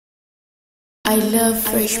I love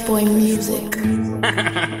fresh boy music.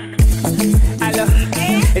 Hello,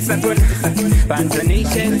 it's not good.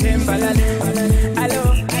 Pantonische Timbaland.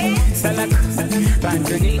 Hello, Salak.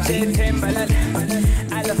 Pantonische Timbaland.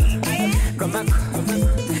 Hello, come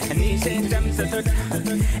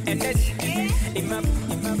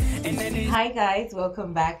Hi guys,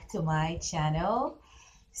 welcome back to my channel.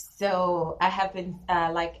 So I have been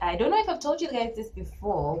I don't know if I've told you guys this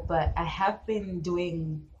before, but I have been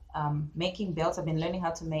doing making belts. I've been learning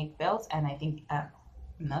how to make belts, and I think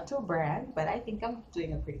not to brand, but I think I'm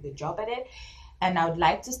doing a pretty good job at it, and I would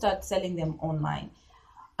like to start selling them online.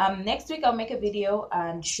 Next week I'll make a video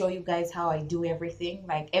and show you guys how I do everything.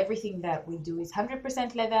 Like, everything that we do is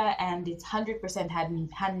 100% leather, and it's 100%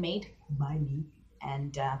 handmade by me.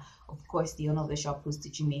 And of course, the owner of the shop who's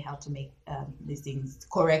teaching me how to make these things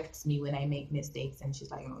corrects me when I make mistakes, and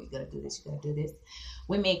she's like, you gotta do this, you gotta do this.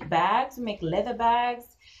 We make bags, we make leather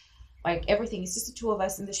bags, like everything. It's just the two of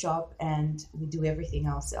us in the shop, and we do everything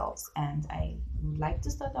ourselves. And I would like to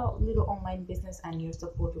start a little online business, and your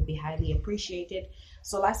support would be highly appreciated.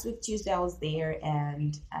 So last week Tuesday I was there,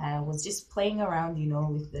 and I was just playing around,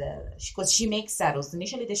 with because she makes saddles.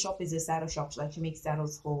 Initially the shop is a saddle shop, so like she makes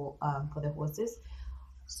saddles for the horses.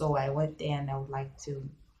 So I went there and I would like to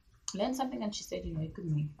learn something, and she said, you could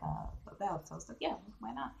make a belt. So I was like, yeah,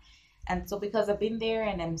 why not? And so because I've been there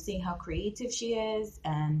and I'm seeing how creative she is,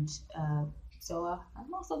 and so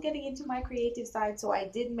I'm also getting into my creative side. So I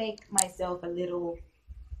did make myself a little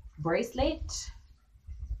bracelet.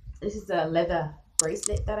 This is a leather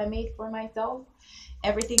bracelet that I made for myself.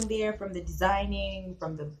 Everything there, from the designing,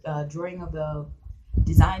 from the drawing of the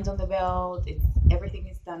designs on the belt, everything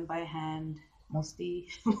is done by hand, most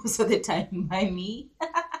of the time by me.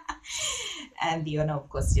 And the owner, of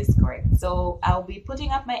course, just correct. So I'll be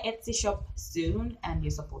putting up my Etsy shop soon, and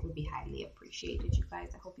your support will be highly appreciated, you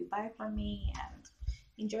guys. I hope you buy from me and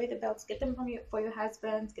enjoy the belts. Get them for your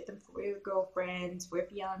husbands, get them for your girlfriends, for your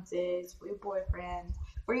fiancés, for your boyfriends,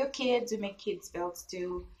 for your kids. We make kids belts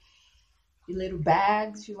too. Your little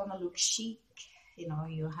bags, if you want to look chic, you're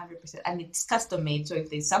 100%. And it's custom made. So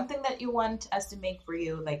if there's something that you want us to make for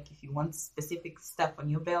you, like if you want specific stuff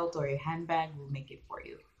on your belt or your handbag, we'll make it for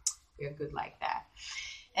you. We're good like that.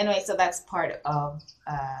 Anyway, so that's part of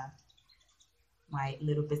my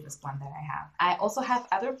little business plan that I have. I also have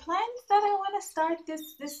other plans that I want to start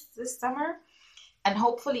this summer, and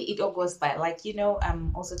hopefully it all goes by. Like,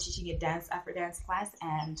 I'm also teaching a Afro dance class,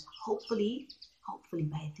 and hopefully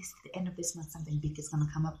by the end of this month, something big is gonna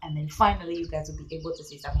come up, and then finally you guys will be able to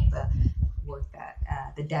see some of the work that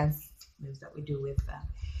the dance moves that we do with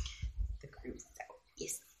the group. So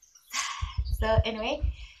yes. So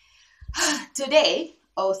anyway, today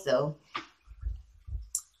also,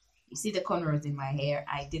 you see the cornrows in my hair.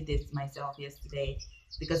 I did this myself yesterday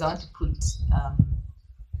because I want to put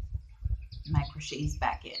my crochets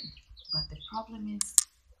back in, but the problem is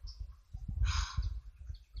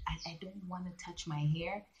I don't want to touch my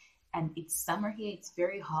hair, and it's summer here, it's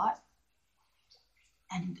very hot,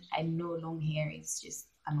 and I know long hair is just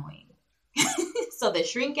annoying. So the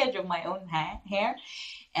shrinkage of my own hair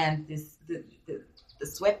and the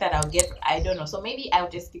sweat that I'll get, I don't know. So maybe I'll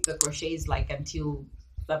just keep the crochets until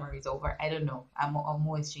summer is over. I don't know. I'm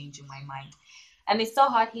always changing my mind. And it's so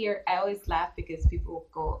hot here. I always laugh because people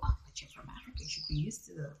go, oh, but you're from Africa, you should be used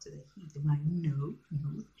to the heat. I'm like, no,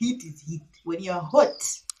 heat is heat. When you're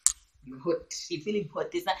hot, you're hot. You're feeling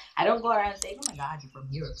hot. I don't go around saying, oh my God, you're from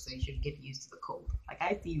Europe, so you should get used to the cold. Like,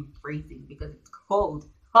 I see you freezing because it's cold.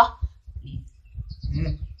 Ha!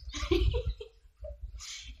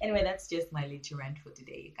 Anyway, that's just my little rant for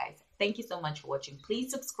today, you guys. Thank you so much for watching. Please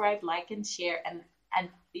subscribe, like, and share, and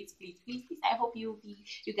please, I hope you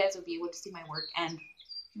guys will be able to see my work and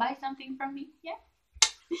buy something from me. Yeah.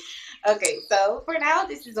 Okay, so for now,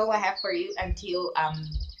 this is all I have for you until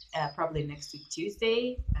probably next week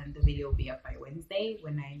Tuesday, and the video will be up by Wednesday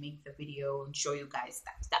when I make the video and show you guys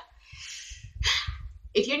that stuff.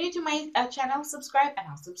 If you're new to my channel, subscribe, and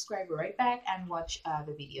I'll subscribe right back and watch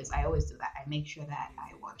the videos. I always do that. I make sure that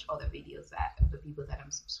I watch all the videos that the people that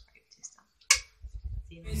I'm subscribed to. So,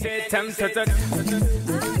 see you next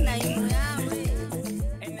time.